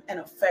time and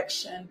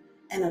affection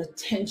and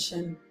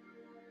attention,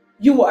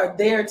 you are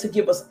there to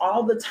give us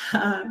all the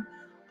time,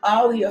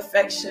 all the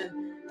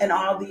affection, and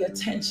all the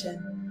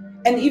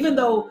attention. And even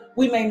though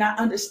we may not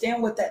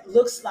understand what that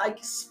looks like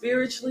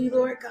spiritually,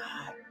 Lord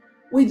God,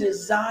 We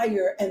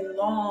desire and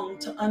long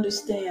to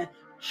understand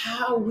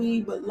how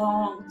we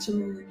belong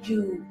to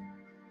you.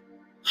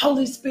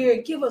 Holy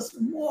Spirit, give us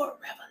more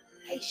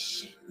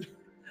revelation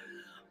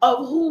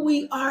of who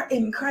we are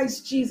in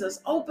Christ Jesus.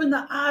 Open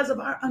the eyes of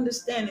our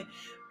understanding.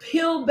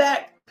 Peel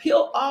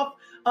off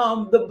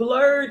the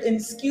blurred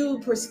and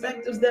skewed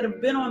perspectives that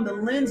have been on the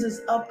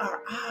lenses of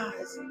our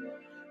eyes.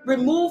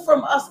 Remove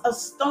from us a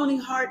stony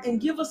heart and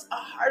give us a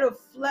heart of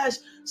flesh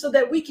so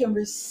that we can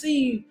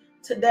receive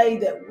today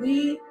that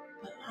we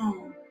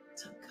belong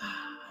to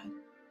God.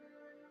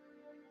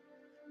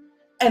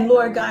 And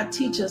Lord God,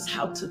 teach us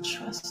how to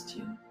trust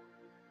you.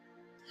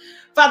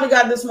 Father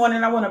God, this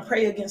morning I want to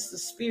pray against the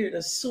spirit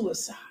of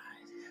suicide.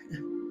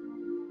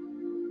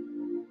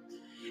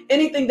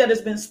 Anything that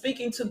has been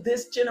speaking to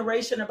this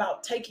generation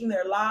about taking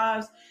their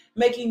lives,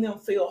 making them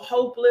feel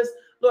hopeless,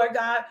 Lord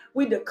God,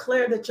 we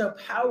declare that your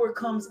power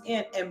comes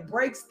in and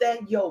breaks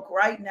that yoke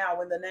right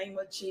now in the name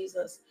of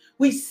Jesus.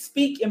 We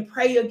speak and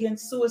pray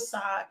against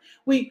suicide.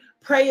 We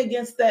pray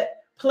against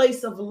that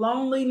place of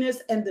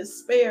loneliness and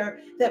despair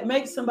that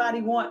makes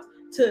somebody want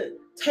to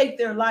take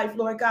their life,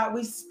 Lord God.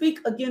 We speak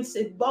against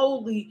it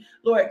boldly,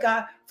 Lord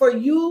God, for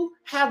you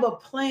have a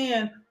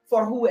plan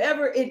for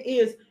whoever it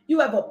is. You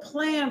have a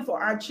plan for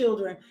our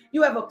children.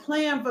 You have a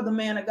plan for the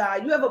man of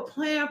God. You have a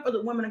plan for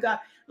the woman of God.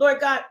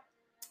 Lord God,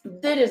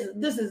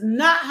 this is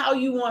not how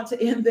you want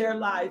to end their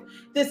life.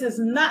 This is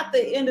not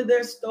the end of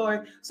their story.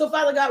 So,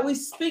 Father God, we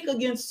speak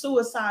against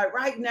suicide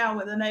right now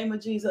in the name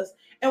of Jesus.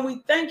 And we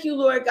thank you,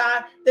 Lord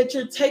God, that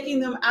you're taking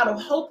them out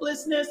of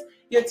hopelessness.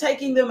 You're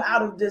taking them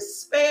out of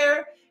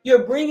despair.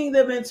 You're bringing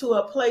them into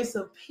a place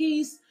of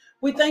peace.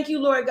 We thank you,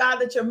 Lord God,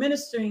 that your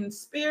ministering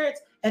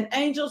spirits and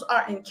angels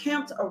are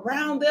encamped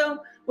around them.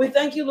 We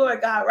thank you,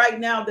 Lord God, right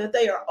now that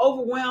they are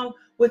overwhelmed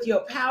with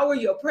your power,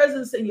 your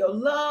presence, and your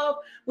love.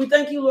 We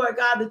thank you, Lord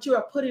God, that you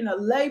are putting a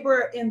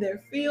laborer in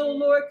their field,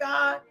 Lord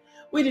God.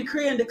 We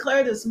decree and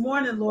declare this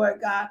morning,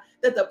 Lord God,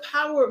 that the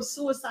power of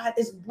suicide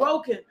is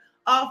broken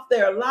off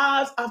their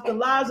lives, off the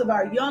lives of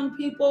our young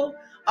people,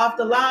 off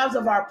the lives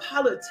of our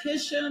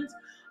politicians,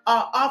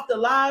 off the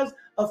lives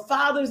of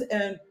fathers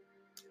and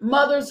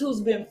mothers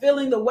who's been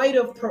feeling the weight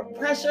of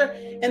pressure,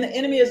 and the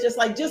enemy is just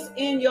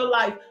in your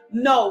life.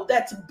 No,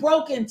 that's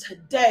broken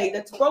today.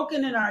 That's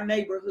broken in our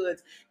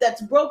neighborhoods.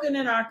 That's broken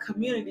in our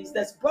communities.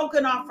 That's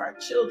broken off our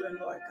children,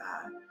 Lord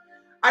God.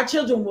 Our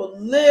children will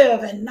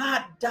live and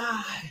not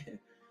die.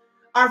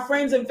 Our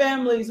friends and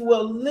families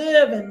will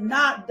live and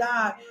not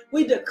die.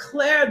 We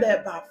declare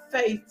that by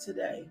faith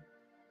today.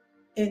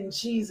 In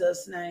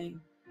Jesus'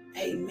 name,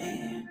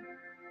 amen.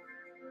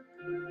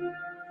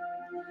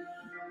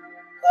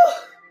 Whew.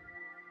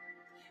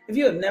 If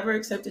you have never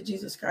accepted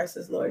Jesus Christ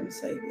as Lord and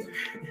Savior,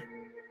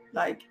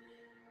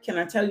 can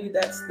I tell you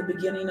that's the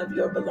beginning of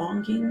your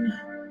belonging?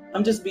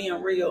 I'm just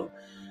being real.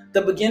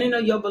 The beginning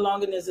of your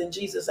belonging is in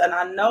Jesus. And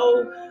I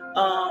know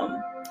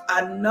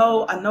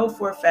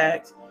for a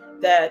fact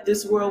that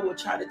this world will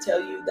try to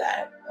tell you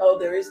that, oh,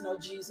 there is no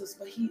Jesus,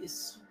 but he is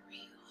so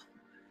real.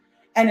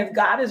 And if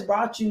God has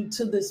brought you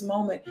to this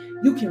moment,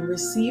 you can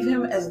receive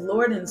him as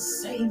Lord and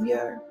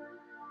Savior.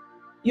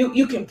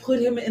 You can put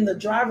him in the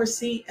driver's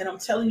seat, and I'm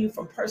telling you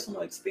from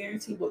personal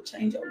experience, he will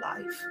change your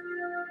life.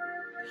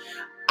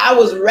 I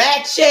was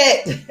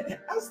ratchet.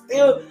 I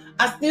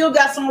still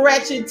got some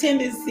ratchet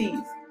tendencies.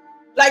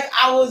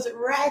 I was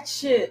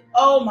ratchet.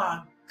 Oh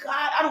my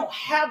God, I don't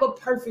have a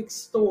perfect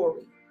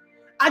story.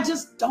 I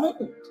just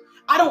don't.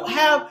 I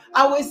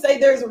always say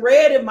there's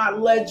red in my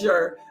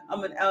ledger.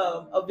 I'm an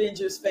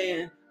Avengers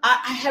fan. I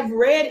have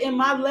red in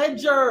my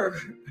ledger.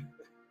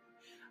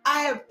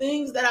 I have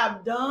things that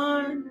I've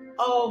done.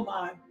 Oh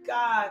my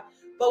God.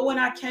 But when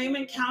I came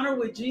encounter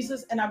with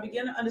Jesus and I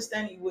began to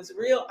understand he was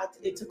real,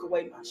 it took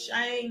away my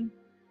shame,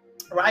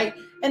 right?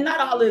 And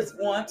not all at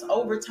once,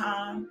 over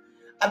time.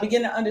 I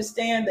began to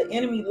understand the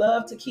enemy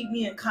loved to keep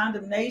me in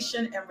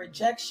condemnation and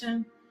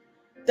rejection,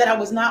 that I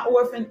was not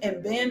orphaned and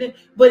abandoned,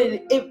 but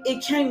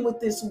it came with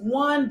this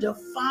one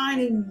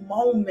defining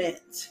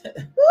moment.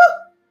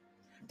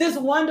 This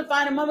one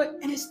defining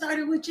moment, and it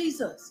started with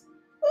Jesus.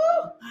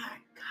 Oh my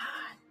God.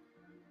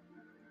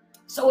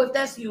 So if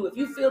that's you, if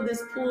you feel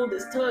this pull,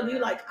 this tug, you're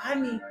like, I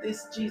need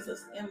this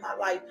Jesus in my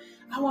life,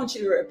 I want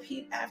you to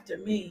repeat after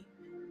me.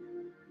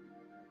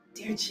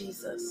 Dear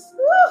Jesus,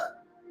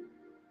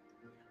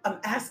 I'm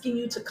asking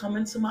you to come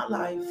into my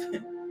life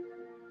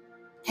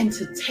and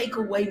to take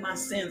away my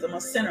sins. I'm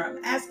a sinner. I'm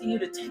asking you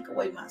to take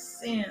away my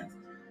sins.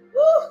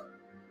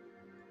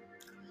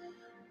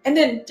 And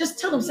then just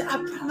tell them, say, I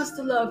promise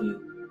to love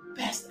you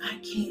best I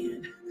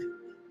can.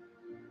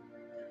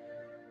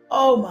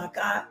 Oh my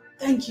God.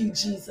 Thank you,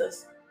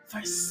 Jesus,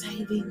 for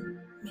saving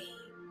me.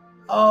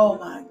 Oh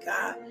my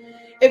God.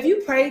 If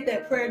you prayed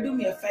that prayer, do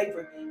me a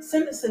favor.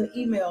 Send us an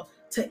email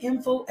to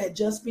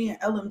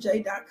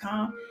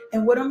info@justbeinglmj.com.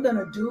 And what I'm going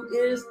to do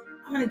is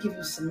I'm going to give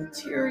you some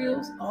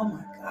materials. Oh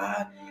my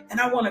God. And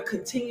I want to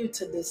continue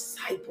to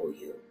disciple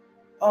you.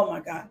 Oh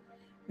my God.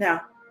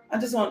 Now, I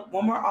just want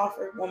one more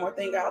offer, one more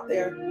thing out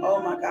there. Oh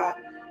my God.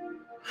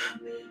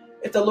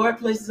 If the Lord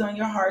places on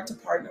your heart to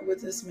partner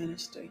with this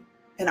ministry,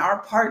 And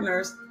our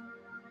partners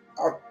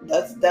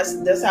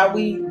that's how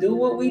we do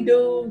what we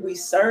do. We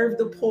serve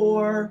the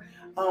poor.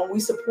 We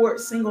support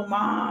single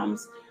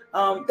moms.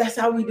 That's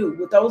how we do.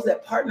 With those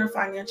that partner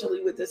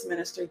financially with this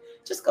ministry,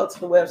 just go to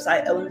the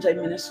website,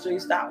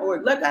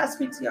 lmjministries.org. Let God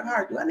speak to your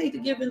heart. Do I need to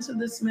give into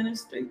this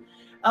ministry?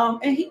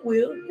 And he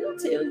will. He'll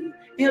tell you.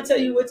 He'll tell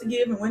you what to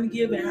give and when to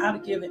give and how to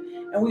give it.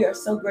 And we are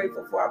so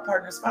grateful for our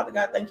partners. Father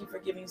God, thank you for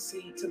giving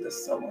seed to the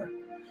sower.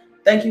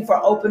 Thank you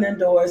for opening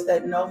doors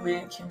that no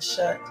man can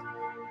shut.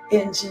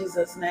 In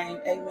Jesus' name,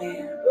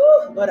 amen.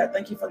 Woo, Lord, I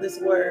thank you for this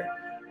word,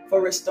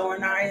 for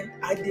restoring our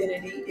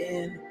identity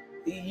in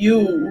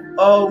you.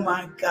 Oh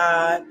my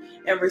God.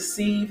 And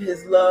receive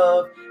his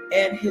love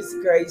and his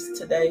grace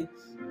today.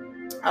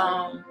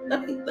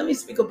 Let me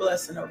speak a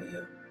blessing over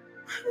you.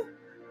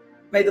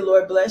 May the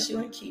Lord bless you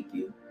and keep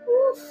you.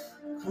 Oof.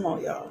 Come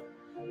on, y'all.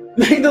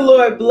 May the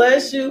Lord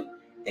bless you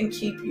and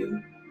keep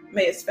you.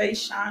 May his face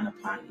shine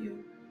upon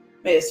you.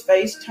 May his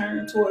face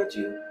turn towards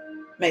you.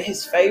 May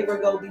his favor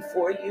go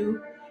before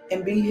you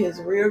and be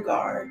his rear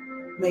guard.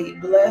 May he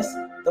bless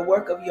the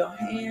work of your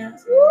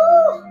hands.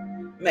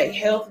 Woo! May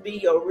health be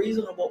your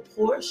reasonable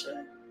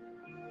portion.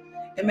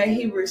 And may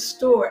he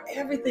restore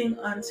everything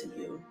unto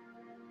you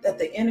that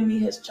the enemy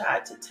has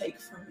tried to take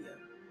from you.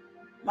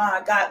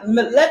 My God,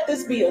 let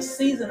this be a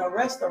season of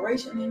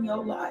restoration in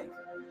your life.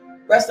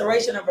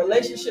 Restoration of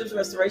relationships,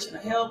 restoration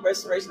of health,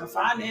 restoration of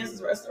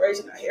finances,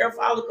 restoration of hair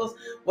follicles,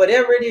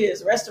 whatever it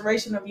is,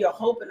 restoration of your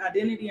hope and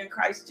identity in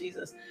Christ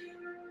Jesus.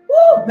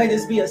 Woo! May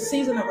this be a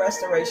season of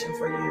restoration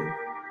for you.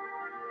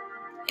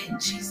 In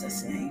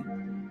Jesus'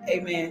 name,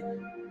 amen.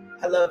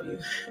 I love you.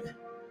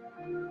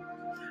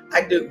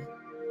 I do.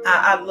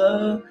 I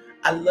love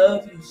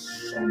you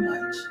so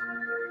much.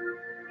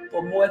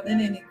 But more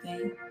than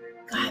anything,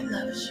 God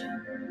loves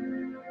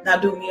you. Now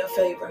do me a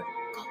favor.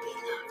 Go be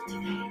loved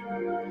today.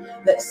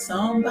 Let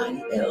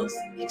somebody else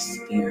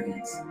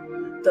experience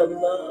the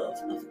love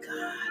of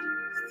God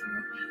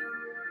through you.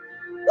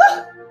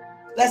 Woo!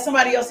 Let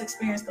somebody else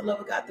experience the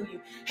love of God through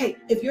you. Hey,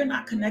 if you're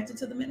not connected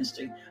to the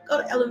ministry,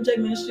 go to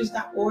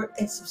lmjministries.org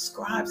and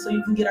subscribe so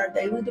you can get our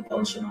daily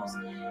devotionals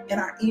and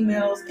our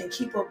emails and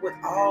keep up with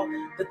all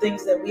the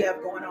things that we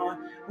have going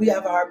on. We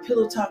have our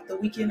Pillow Talk, the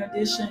weekend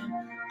edition,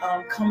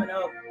 coming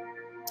up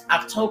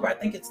October. I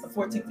think it's the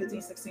 14th,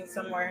 15th, 16th,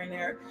 somewhere in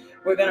there.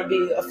 We're going to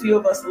be a few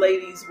of us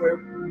ladies.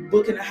 We're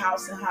booking a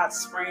house in Hot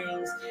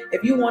Springs.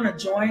 If you want to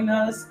join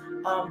us,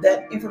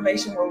 that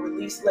information will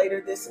release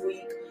later this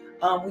week.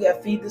 We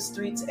have Feed the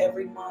Streets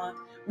every month.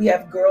 We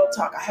have Girl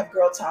Talk. I have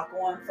Girl Talk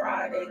on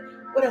Friday.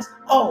 What else?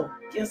 Oh,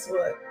 guess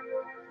what?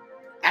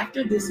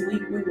 After this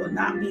week, we will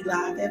not be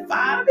live at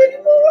 5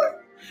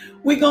 anymore.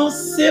 We're going to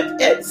sip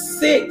at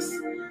 6.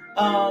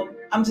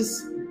 I'm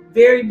just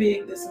very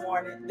big this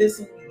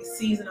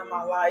season of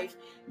my life.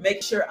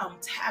 Make sure I'm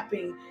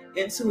tapping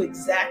into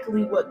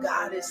exactly what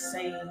God is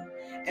saying.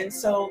 And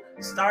so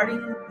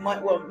starting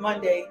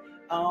Monday,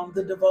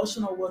 the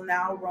devotional will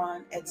now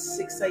run at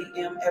 6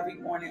 a.m. every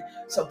morning.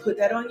 So put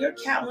that on your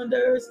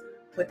calendars.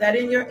 Put that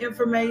in your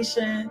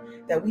information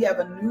that we have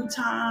a new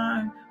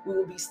time. We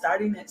will be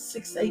starting at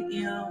 6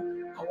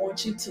 a.m. I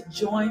want you to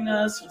join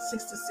us from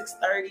 6 to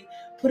 6:30.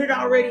 Put it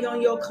already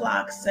on your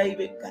clock. Save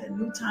it. Got a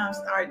new time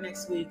start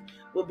next week.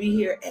 We'll be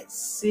here at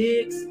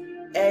 6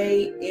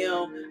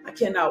 a.m. I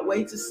cannot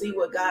wait to see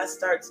what God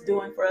starts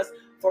doing for us.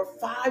 For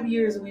 5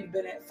 years, we've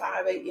been at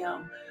 5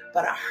 a.m.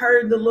 But I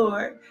heard the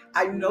Lord.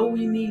 I know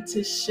we need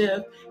to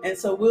shift. And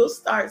so we'll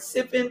start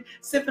sipping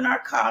our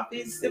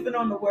coffee, sipping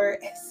on the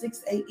word at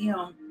 6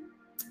 a.m.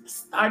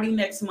 starting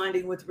next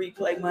Monday with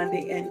Replay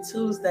Monday and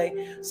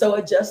Tuesday. So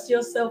adjust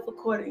yourself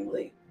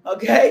accordingly.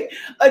 Okay?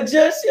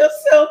 Adjust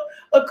yourself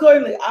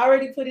accordingly. I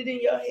already put it in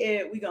your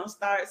head. We're going to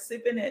start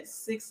sipping at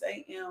 6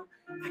 a.m.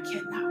 I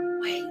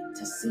cannot wait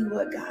to see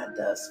what God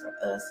does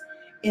for us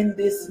in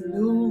this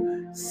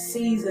new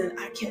season.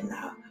 I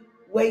cannot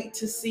wait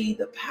to see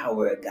the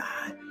power of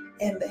God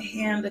and the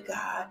hand of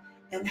God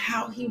and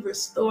how he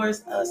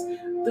restores us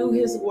through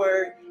his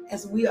word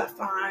as we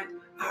find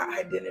our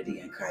identity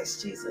in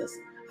Christ Jesus.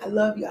 I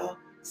love y'all.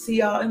 See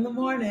y'all in the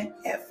morning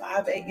at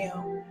 5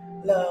 a.m.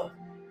 Love,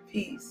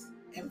 peace,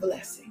 and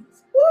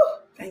blessings. Woo!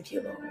 Thank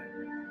you, Lord.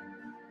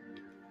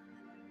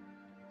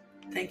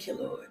 Thank you,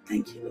 Lord.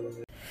 Thank you,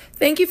 Lord.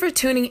 Thank you for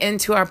tuning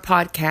into our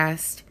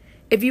podcast.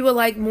 If you would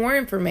like more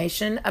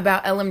information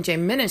about LMJ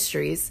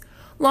Ministries,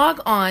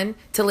 log on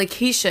to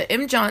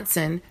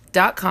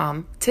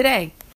LakeishaMJohnson.com today.